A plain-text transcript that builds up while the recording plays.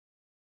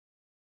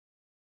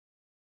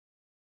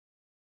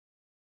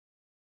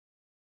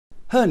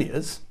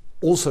Hernias,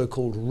 also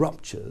called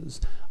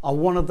ruptures, are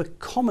one of the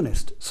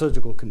commonest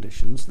surgical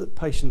conditions that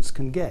patients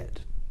can get.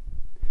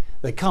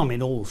 They come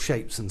in all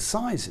shapes and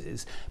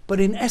sizes, but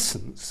in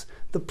essence,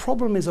 the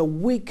problem is a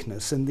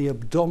weakness in the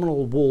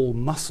abdominal wall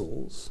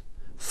muscles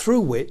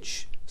through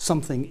which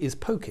something is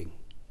poking.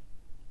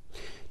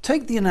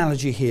 Take the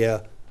analogy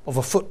here of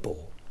a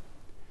football.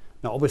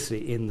 Now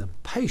obviously in the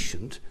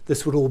patient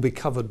this would all be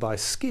covered by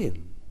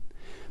skin,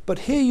 but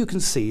here you can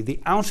see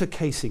the outer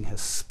casing has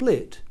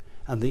split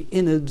and the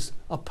innards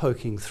are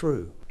poking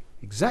through,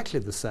 exactly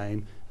the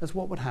same as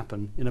what would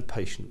happen in a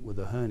patient with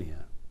a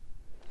hernia.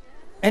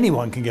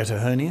 Anyone can get a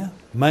hernia,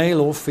 male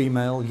or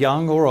female,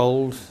 young or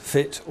old,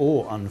 fit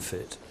or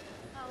unfit.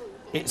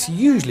 It's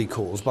usually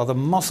caused by the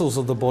muscles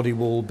of the body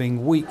wall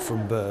being weak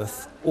from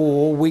birth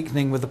or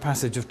weakening with the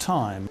passage of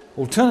time.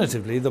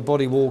 Alternatively, the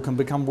body wall can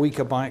become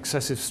weaker by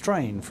excessive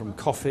strain from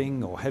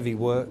coughing or heavy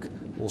work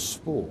or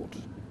sport.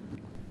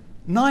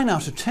 9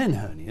 out of 10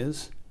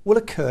 hernias will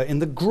occur in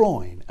the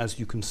groin, as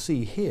you can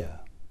see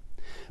here.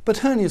 But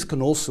hernias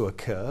can also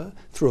occur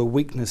through a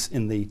weakness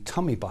in the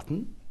tummy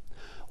button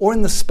or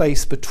in the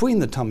space between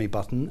the tummy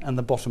button and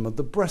the bottom of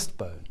the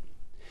breastbone.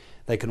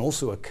 They can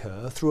also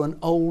occur through an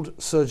old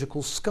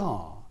surgical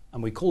scar,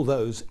 and we call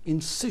those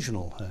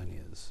incisional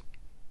hernias.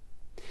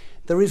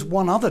 There is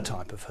one other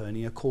type of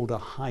hernia called a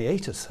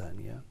hiatus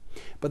hernia,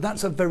 but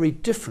that's a very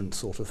different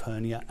sort of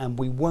hernia, and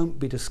we won't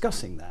be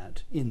discussing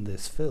that in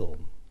this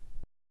film.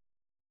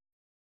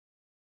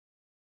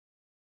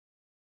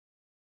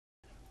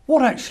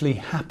 What actually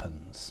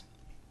happens?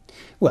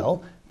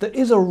 Well, there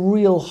is a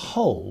real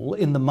hole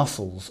in the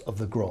muscles of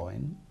the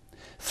groin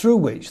through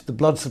which the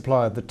blood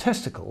supply of the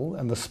testicle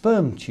and the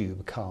sperm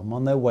tube come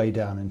on their way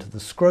down into the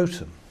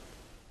scrotum.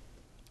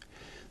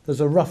 There's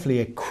a roughly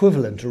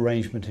equivalent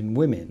arrangement in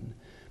women,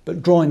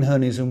 but groin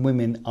hernias in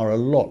women are a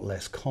lot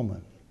less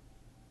common.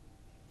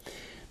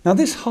 Now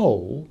this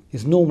hole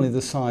is normally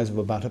the size of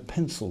about a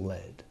pencil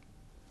lead,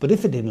 but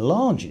if it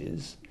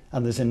enlarges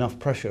and there's enough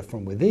pressure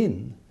from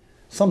within,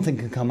 something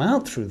can come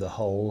out through the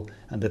hole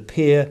and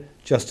appear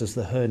just as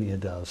the hernia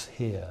does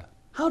here.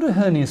 How do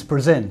hernias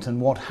present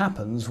and what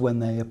happens when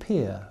they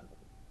appear?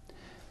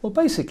 Well,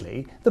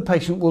 basically, the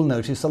patient will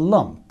notice a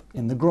lump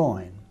in the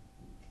groin.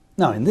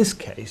 Now, in this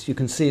case, you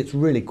can see it's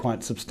really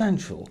quite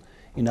substantial.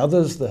 In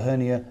others, the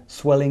hernia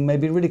swelling may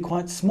be really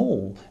quite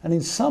small, and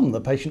in some,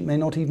 the patient may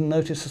not even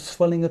notice a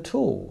swelling at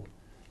all.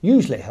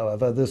 Usually,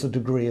 however, there's a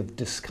degree of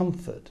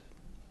discomfort.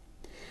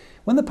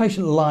 When the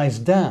patient lies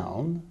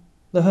down,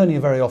 the hernia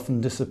very often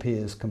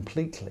disappears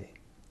completely.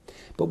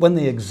 But when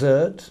they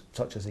exert,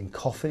 such as in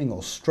coughing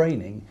or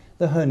straining,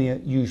 the hernia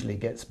usually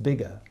gets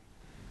bigger.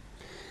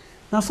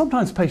 Now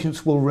sometimes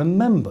patients will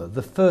remember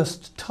the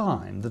first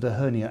time that a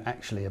hernia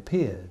actually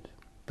appeared,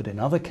 but in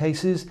other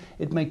cases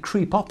it may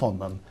creep up on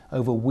them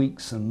over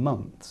weeks and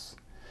months.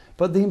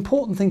 But the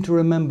important thing to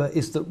remember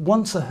is that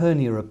once a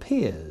hernia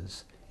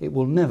appears, it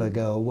will never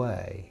go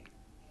away.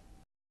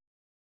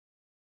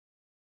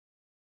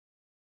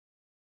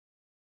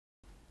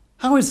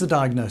 How is the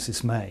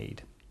diagnosis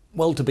made?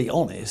 Well, to be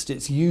honest,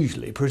 it's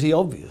usually pretty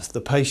obvious. The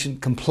patient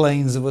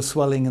complains of a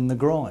swelling in the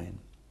groin.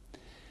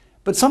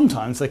 But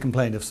sometimes they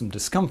complain of some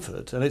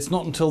discomfort, and it's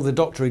not until the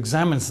doctor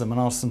examines them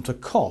and asks them to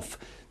cough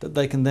that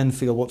they can then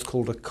feel what's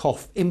called a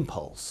cough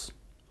impulse.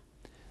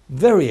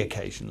 Very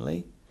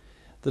occasionally,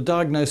 the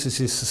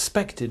diagnosis is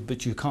suspected,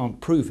 but you can't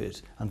prove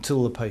it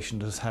until the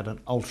patient has had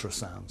an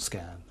ultrasound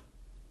scan.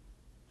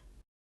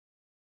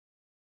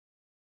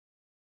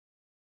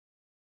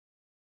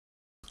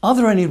 Are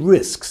there any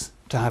risks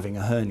to having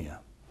a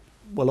hernia?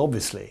 Well,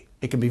 obviously,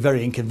 it can be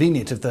very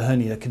inconvenient if the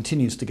hernia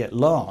continues to get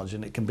large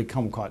and it can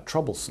become quite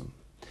troublesome.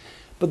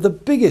 But the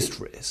biggest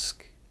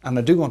risk, and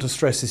I do want to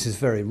stress this is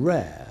very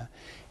rare,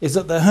 is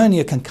that the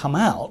hernia can come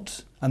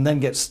out and then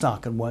get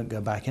stuck and won't go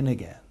back in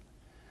again.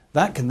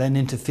 That can then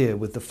interfere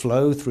with the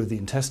flow through the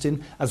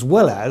intestine as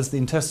well as the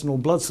intestinal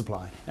blood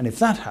supply. And if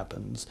that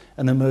happens,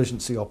 an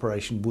emergency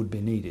operation would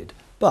be needed.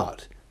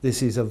 But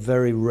this is a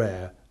very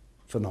rare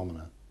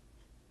phenomenon.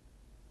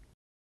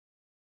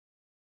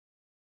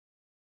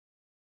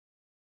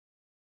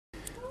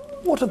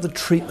 What are the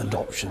treatment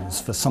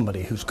options for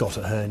somebody who's got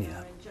a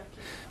hernia?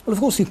 Well, of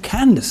course, you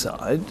can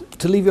decide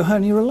to leave your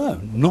hernia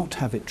alone, not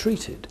have it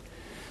treated.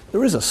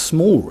 There is a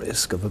small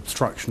risk of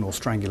obstruction or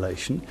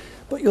strangulation,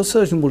 but your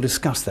surgeon will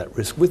discuss that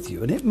risk with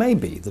you, and it may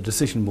be the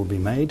decision will be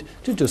made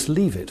to just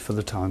leave it for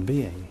the time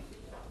being.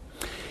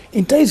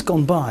 In days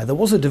gone by, there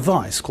was a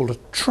device called a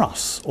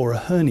truss or a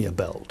hernia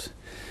belt.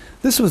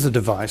 This was a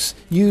device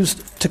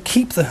used to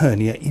keep the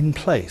hernia in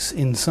place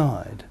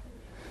inside.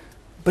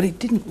 But it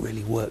didn't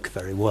really work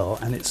very well,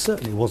 and it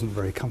certainly wasn't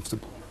very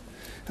comfortable.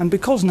 And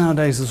because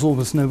nowadays there's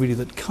almost nobody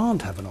that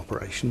can't have an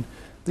operation,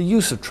 the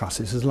use of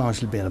trusses has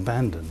largely been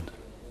abandoned.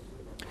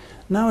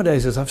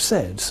 Nowadays, as I've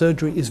said,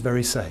 surgery is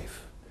very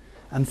safe,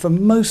 and for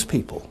most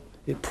people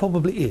it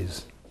probably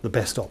is the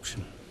best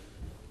option.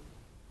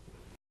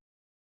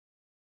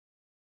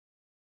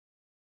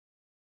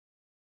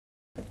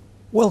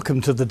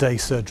 Welcome to the day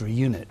surgery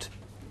unit.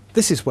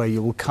 This is where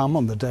you will come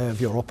on the day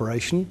of your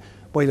operation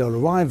where you'll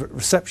arrive at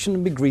reception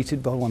and be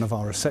greeted by one of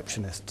our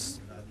receptionists.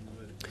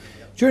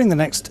 During the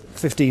next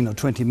 15 or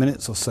 20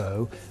 minutes or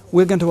so,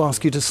 we're going to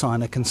ask you to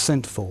sign a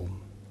consent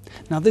form.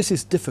 Now this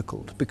is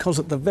difficult because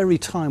at the very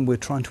time we're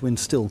trying to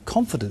instill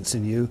confidence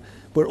in you,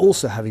 we're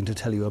also having to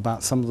tell you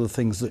about some of the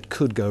things that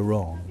could go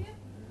wrong.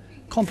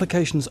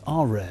 Complications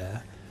are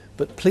rare,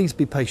 but please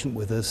be patient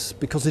with us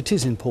because it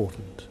is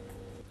important.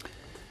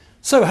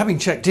 So having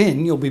checked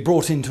in, you'll be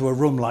brought into a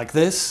room like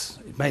this.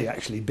 It may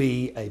actually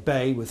be a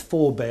bay with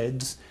 4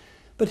 beds,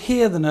 but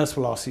here the nurse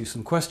will ask you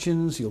some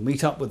questions, you'll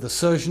meet up with the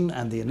surgeon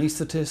and the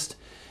anaesthetist,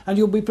 and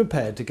you'll be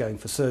prepared to go in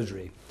for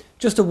surgery.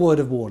 Just a word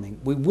of warning,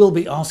 we will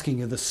be asking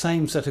you the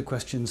same set of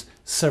questions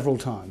several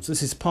times.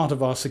 This is part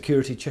of our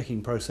security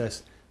checking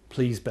process.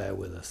 Please bear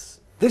with us.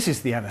 This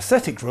is the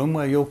anaesthetic room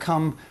where you'll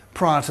come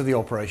prior to the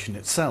operation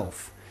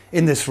itself.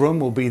 In this room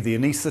will be the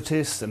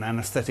anaesthetist, an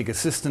anaesthetic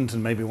assistant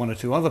and maybe 1 or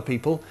 2 other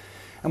people,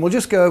 and we'll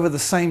just go over the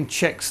same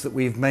checks that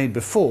we've made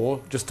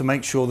before just to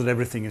make sure that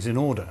everything is in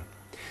order.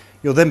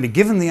 You'll then be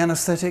given the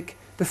anaesthetic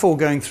before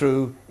going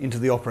through into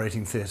the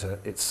operating theatre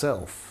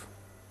itself.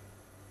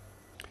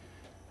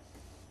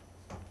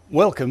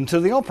 Welcome to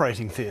the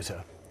operating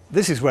theatre.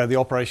 This is where the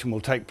operation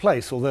will take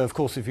place, although of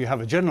course if you have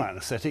a general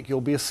anaesthetic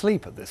you'll be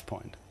asleep at this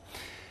point.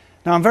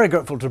 Now I'm very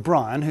grateful to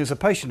Brian, who's a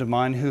patient of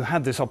mine who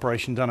had this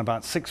operation done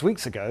about 6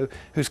 weeks ago,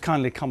 who's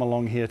kindly come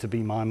along here to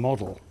be my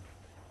model.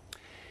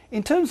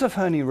 In terms of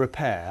hernia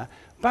repair,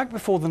 back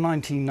before the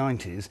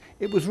 1990s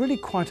it was really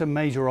quite a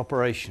major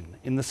operation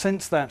in the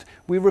sense that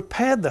we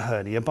repaired the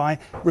hernia by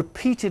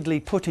repeatedly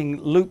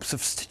putting loops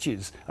of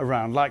stitches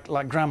around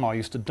like grandma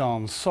used to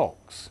darn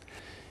socks.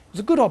 It was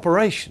a good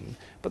operation,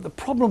 but the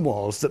problem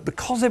was that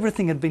because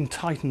everything had been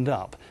tightened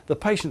up, the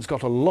patients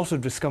got a lot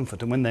of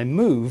discomfort, and when they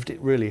moved it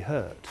really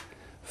hurt.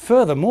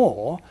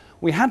 Furthermore,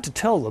 we had to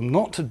tell them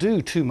not to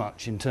do too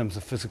much in terms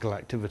of physical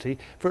activity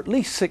for at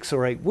least 6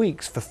 or 8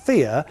 weeks for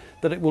fear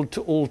that it will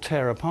all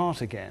tear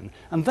apart again,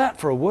 and that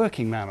for a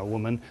working man or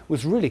woman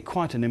was really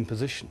quite an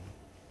imposition.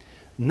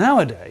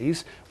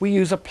 Nowadays we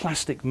use a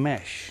plastic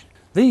mesh.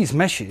 These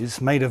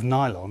meshes made of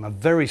nylon are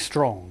very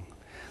strong.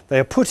 They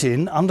are put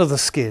in under the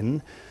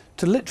skin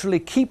to literally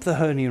keep the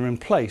hernia in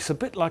place, a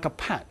bit like a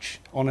patch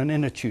on an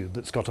inner tube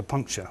that's got a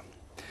puncture.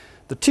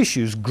 The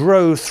tissues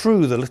grow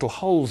through the little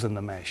holes in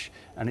the mesh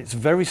and it's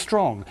very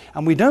strong,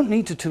 and we don't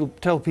need to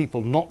tell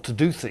people not to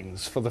do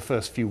things for the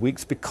first few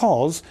weeks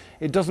because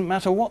it doesn't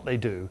matter what they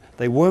do,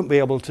 they won't be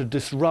able to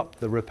disrupt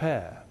the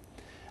repair.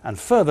 And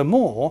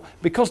furthermore,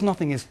 because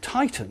nothing is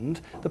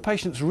tightened, the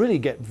patients really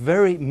get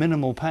very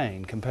minimal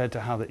pain compared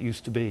to how that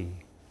used to be.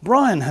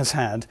 Brian has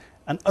had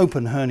an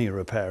open hernia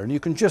repair, and you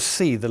can just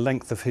see the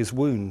length of his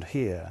wound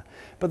here.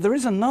 But there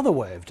is another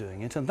way of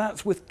doing it, and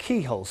that's with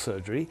keyhole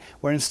surgery,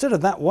 where instead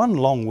of that one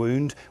long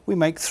wound, we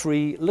make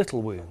 3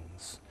 little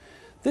wounds.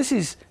 This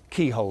is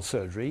keyhole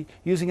surgery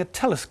using a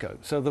telescope,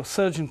 so the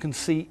surgeon can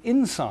see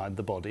inside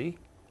the body,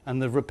 and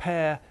the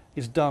repair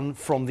is done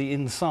from the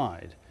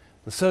inside.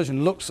 The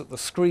surgeon looks at the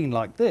screen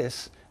like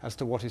this as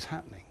to what is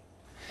happening.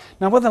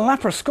 Now with a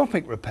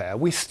laparoscopic repair,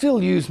 we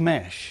still use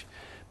mesh.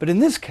 But in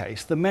this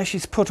case, the mesh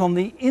is put on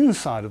the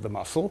inside of the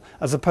muscle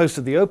as opposed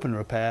to the open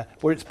repair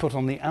where it's put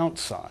on the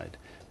outside.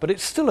 But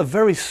it's still a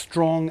very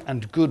strong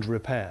and good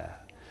repair.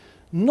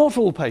 Not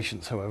all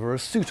patients, however, are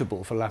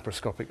suitable for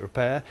laparoscopic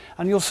repair,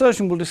 and your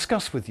surgeon will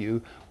discuss with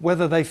you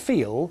whether they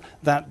feel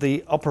that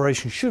the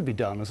operation should be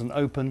done as an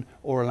open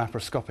or a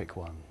laparoscopic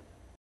one.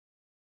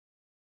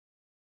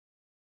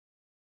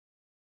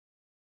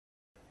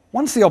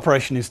 Once the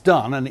operation is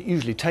done, and it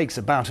usually takes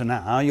about an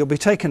hour, you'll be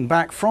taken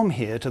back from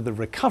here to the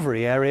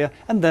recovery area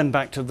and then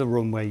back to the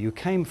room where you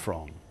came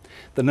from.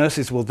 The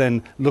nurses will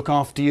then look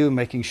after you,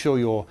 making sure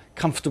you're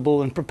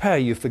comfortable and prepare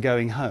you for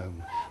going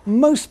home.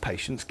 Most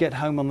patients get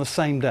home on the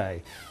same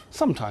day.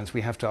 Sometimes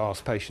we have to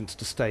ask patients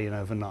to stay in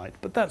overnight,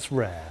 but that's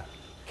rare.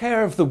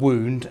 Care of the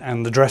wound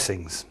and the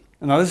dressings.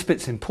 Now this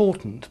bit's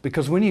important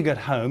because when you get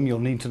home you'll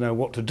need to know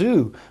what to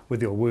do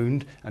with your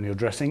wound and your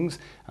dressings,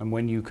 and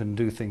when you can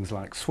do things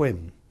like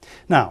swim.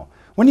 Now,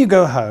 when you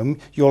go home,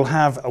 you'll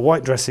have a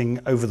white dressing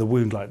over the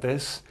wound like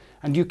this,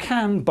 and you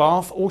can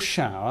bath or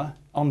shower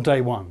on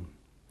day 1.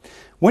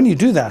 When you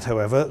do that,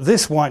 however,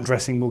 this white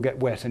dressing will get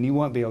wet and you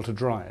won't be able to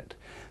dry it.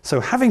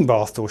 So having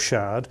bathed or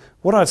showered,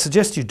 what I'd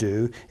suggest you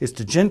do is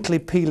to gently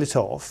peel it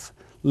off,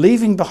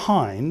 leaving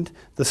behind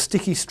the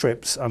sticky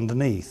strips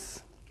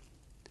underneath.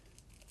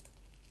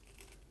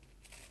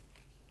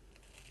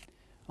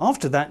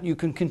 After that, you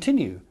can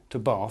continue to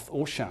bath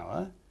or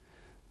shower,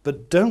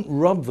 but don't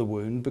rub the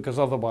wound because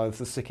otherwise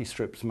the sticky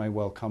strips may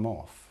well come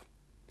off.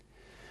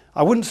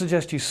 I wouldn't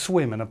suggest you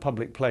swim in a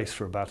public place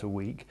for about a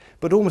week,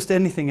 but almost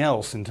anything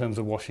else in terms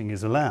of washing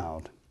is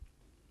allowed.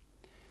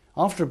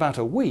 After about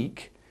a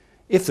week,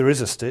 if there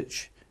is a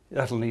stitch,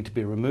 that'll need to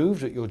be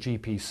removed at your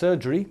GP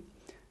surgery.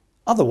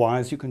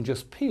 Otherwise, you can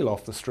just peel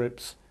off the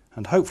strips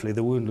and hopefully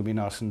the wound will be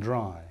nice and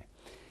dry.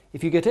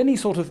 If you get any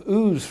sort of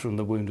ooze from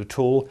the wound at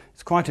all,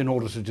 it's quite in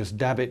order to just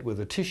dab it with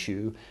a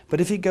tissue,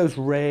 but if it goes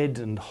red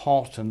and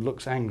hot and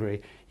looks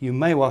angry, you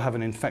may well have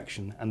an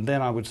infection, and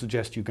then I would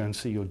suggest you go and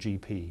see your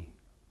GP.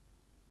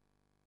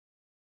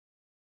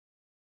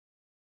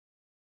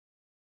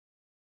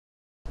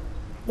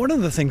 One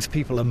of the things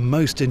people are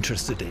most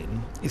interested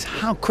in is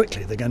how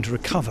quickly they're going to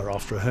recover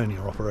after a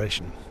hernia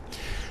operation.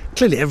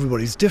 Clearly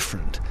everybody's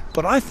different,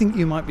 but I think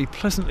you might be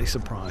pleasantly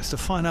surprised to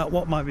find out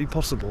what might be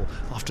possible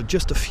after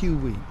just a few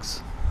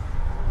weeks.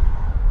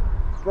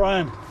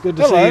 Brian, good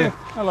to see you.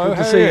 Hello, good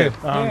to how see are you.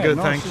 Oh, I'm good,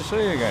 nice thanks. to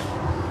see you again.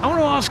 I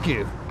want to ask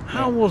you,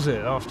 how was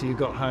it after you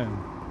got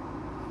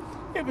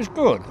home? It was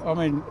good. I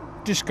mean,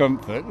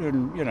 discomfort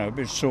and, you know, a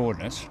bit of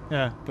soreness.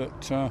 Yeah.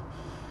 But,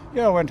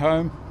 yeah, I went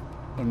home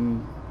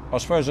and I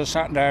suppose I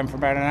sat down for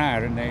about an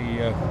hour in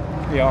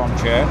the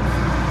armchair.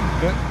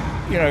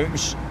 But, you know,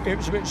 it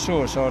was a bit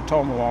sore, so I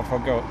told my wife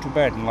I'd go up to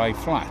bed and lay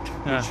flat,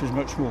 which was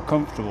much more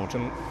comfortable to,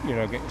 you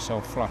know, get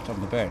yourself flat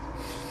on the bed.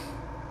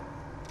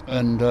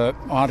 And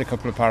I had a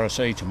couple of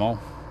paracetamol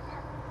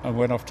and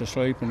went off to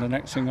sleep, and the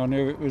next thing I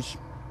knew it was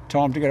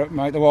time to get up and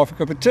make the wife a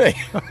cup of tea.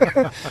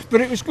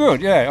 But it was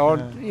good, you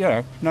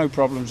know, no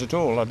problems at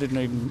all. I didn't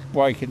even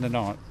wake in the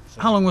night. So.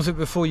 How long was it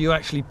before you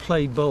actually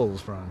played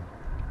bowls, Brian?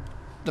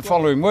 The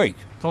following week.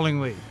 Following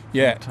week?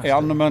 Yeah, fantastic.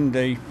 On the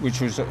Monday, which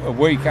was a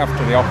week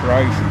after the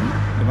operation,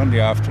 the Monday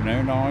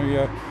afternoon,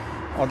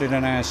 I did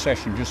an hour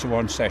session, just a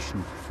one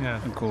session,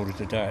 and called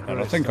it a day. And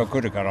I think I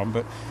could have got on,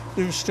 but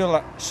there was still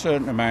a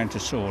certain amount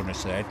of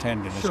soreness there,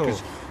 tenderness,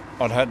 because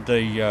I'd had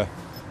the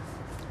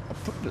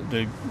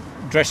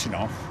dressing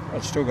off.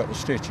 I'd still got the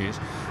stitches,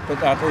 but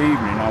that evening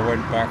I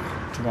went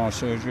back to my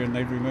surgery and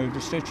they'd removed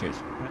the stitches.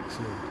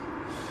 Excellent.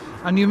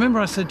 And you remember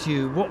I said to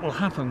you, what will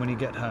happen when you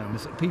get home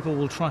is that people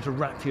will try to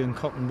wrap you in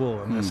cotton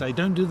wool and they'll say,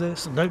 don't do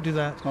this and don't do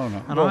that. Oh,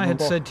 no. And I had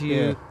said to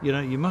you, you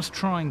know, you must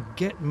try and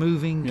get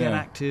moving, get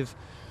active.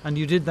 And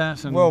you did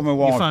that, and well, my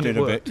wife you found did it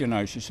a worked. bit. You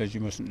know, she said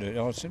you mustn't do it.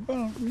 I said,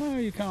 well, no,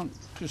 you can't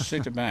just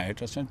sit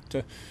about. I said,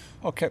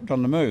 I kept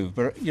on the move,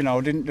 but you know,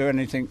 I didn't do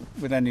anything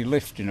with any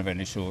lifting of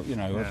any sort. You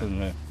know, other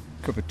than a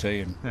cup of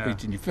tea and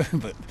eating your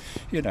food. But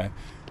you know,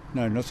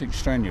 no, nothing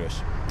strenuous.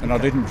 And I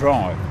didn't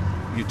drive.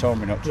 You told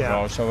me not to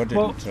drive, so I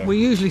didn't. Well, we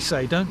usually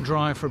say don't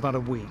drive for about a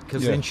week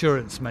because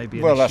insurance may be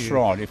an issue. Well, that's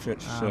right. If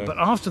it's but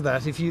after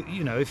that, if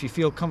you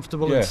feel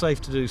comfortable and safe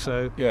to do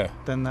so,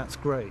 then that's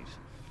great.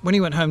 When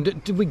you went home,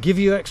 did we give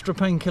you extra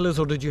painkillers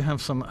or did you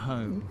have some at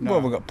home? No.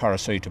 Well, we got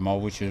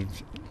paracetamol, which is...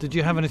 Did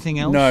you have anything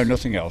else? No,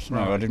 nothing else. No,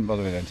 right. I didn't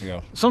bother with anything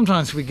else.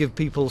 Sometimes we give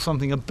people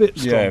something a bit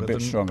stronger than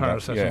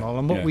paracetamol.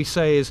 And what we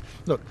say is,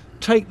 look,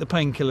 take the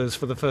painkillers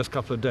for the first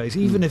couple of days,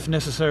 even if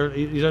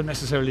you don't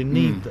necessarily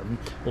need them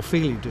or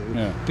feel you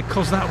do,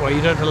 because that way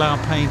you don't allow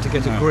pain to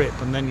get a grip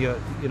and then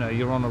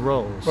you're on a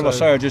roll. Well, I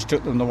say I just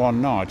took them the one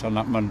night on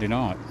that Monday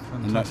night.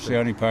 Fantastic. And that's the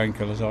only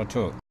painkillers I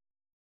took.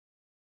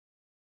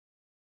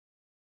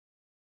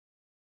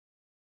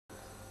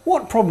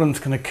 What problems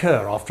can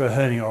occur after a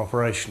hernia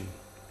operation?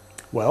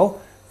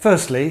 Well,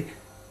 firstly,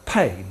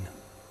 pain.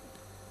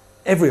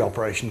 Every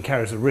operation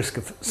carries a risk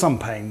of some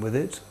pain with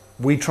it.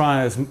 We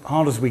try as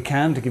hard as we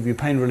can to give you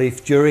pain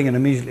relief during and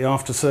immediately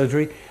after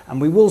surgery, and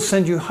we will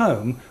send you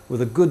home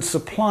with a good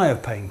supply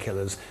of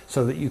painkillers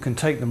so that you can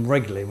take them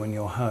regularly when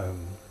you're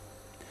home.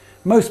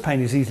 Most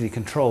pain is easily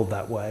controlled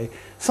that way.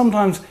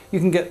 Sometimes you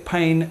can get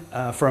pain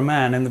for a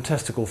man in the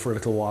testicle for a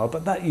little while,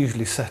 but that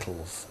usually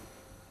settles.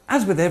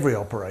 As with every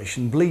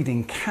operation,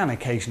 bleeding can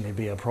occasionally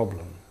be a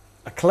problem.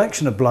 A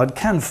collection of blood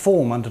can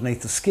form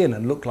underneath the skin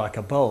and look like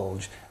a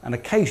bulge, and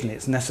occasionally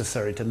it's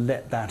necessary to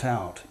let that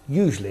out.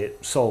 Usually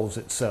it solves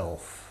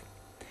itself.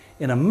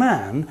 In a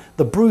man,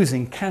 the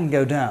bruising can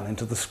go down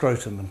into the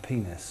scrotum and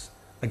penis.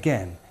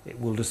 Again,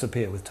 it will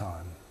disappear with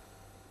time.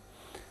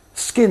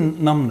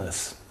 Skin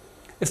numbness.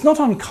 It's not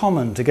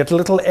uncommon to get a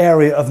little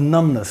area of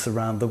numbness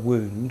around the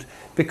wound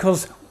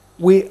because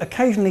we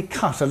occasionally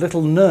cut a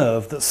little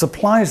nerve that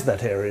supplies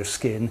that area of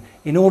skin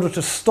in order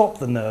to stop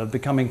the nerve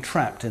becoming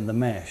trapped in the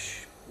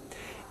mesh.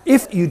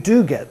 If you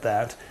do get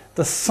that,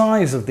 the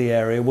size of the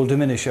area will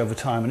diminish over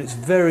time and it's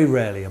very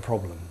rarely a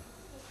problem.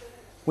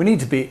 We need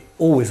to be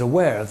always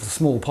aware of the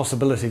small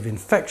possibility of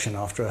infection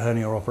after a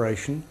hernia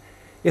operation.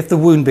 If the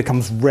wound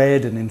becomes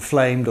red and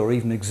inflamed or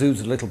even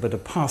exudes a little bit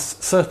of pus,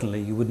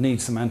 certainly you would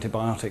need some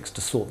antibiotics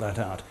to sort that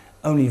out.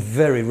 Only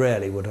very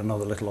rarely would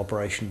another little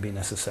operation be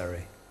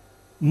necessary.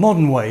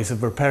 Modern ways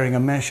of repairing a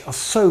mesh are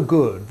so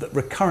good that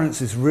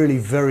recurrence is really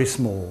very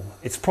small.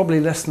 It's probably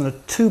less than a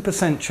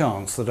 2%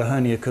 chance that a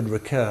hernia could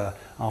recur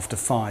after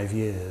 5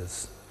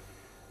 years.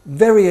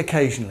 Very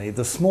occasionally,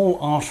 the small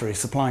artery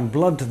supplying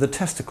blood to the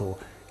testicle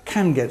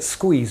can get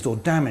squeezed or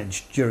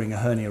damaged during a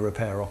hernia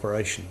repair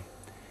operation.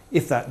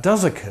 If that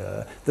does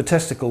occur, the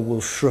testicle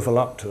will shrivel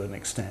up to an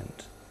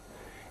extent.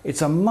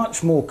 It's a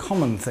much more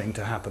common thing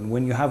to happen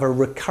when you have a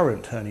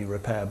recurrent hernia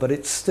repair, but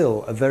it's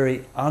still a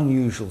very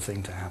unusual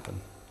thing to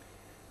happen.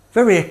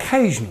 Very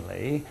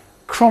occasionally,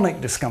 chronic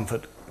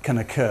discomfort can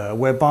occur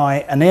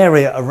whereby an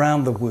area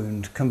around the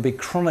wound can be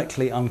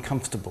chronically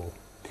uncomfortable.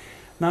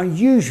 Now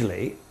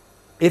usually,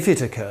 if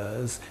it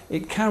occurs,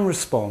 it can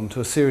respond to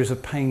a series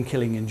of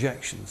pain-killing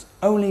injections.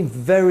 Only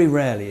very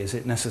rarely is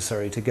it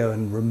necessary to go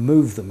and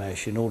remove the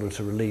mesh in order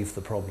to relieve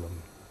the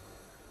problem.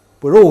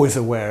 We're always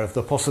aware of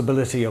the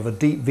possibility of a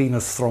deep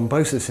venous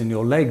thrombosis in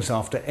your legs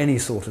after any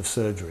sort of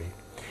surgery.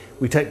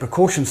 We take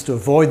precautions to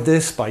avoid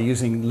this by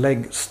using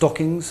leg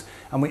stockings,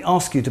 and we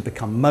ask you to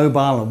become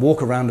mobile and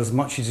walk around as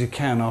much as you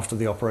can after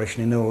the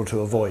operation in order to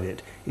avoid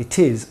it. It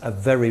is a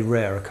very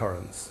rare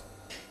occurrence.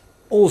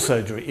 All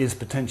surgery is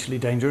potentially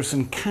dangerous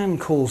and can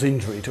cause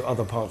injury to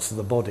other parts of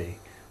the body.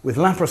 With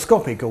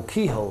laparoscopic or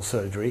keyhole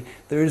surgery,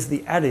 there is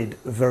the added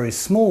very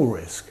small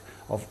risk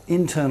of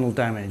internal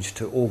damage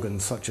to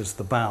organs such as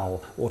the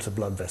bowel or to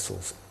blood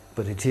vessels,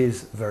 but it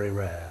is very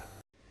rare.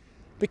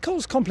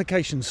 Because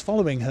complications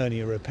following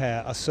hernia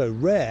repair are so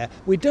rare,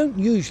 we don't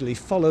usually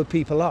follow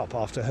people up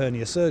after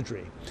hernia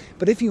surgery.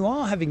 But if you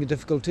are having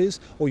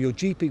difficulties or your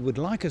GP would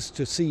like us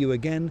to see you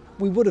again,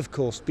 we would of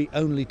course be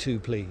only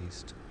too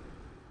pleased.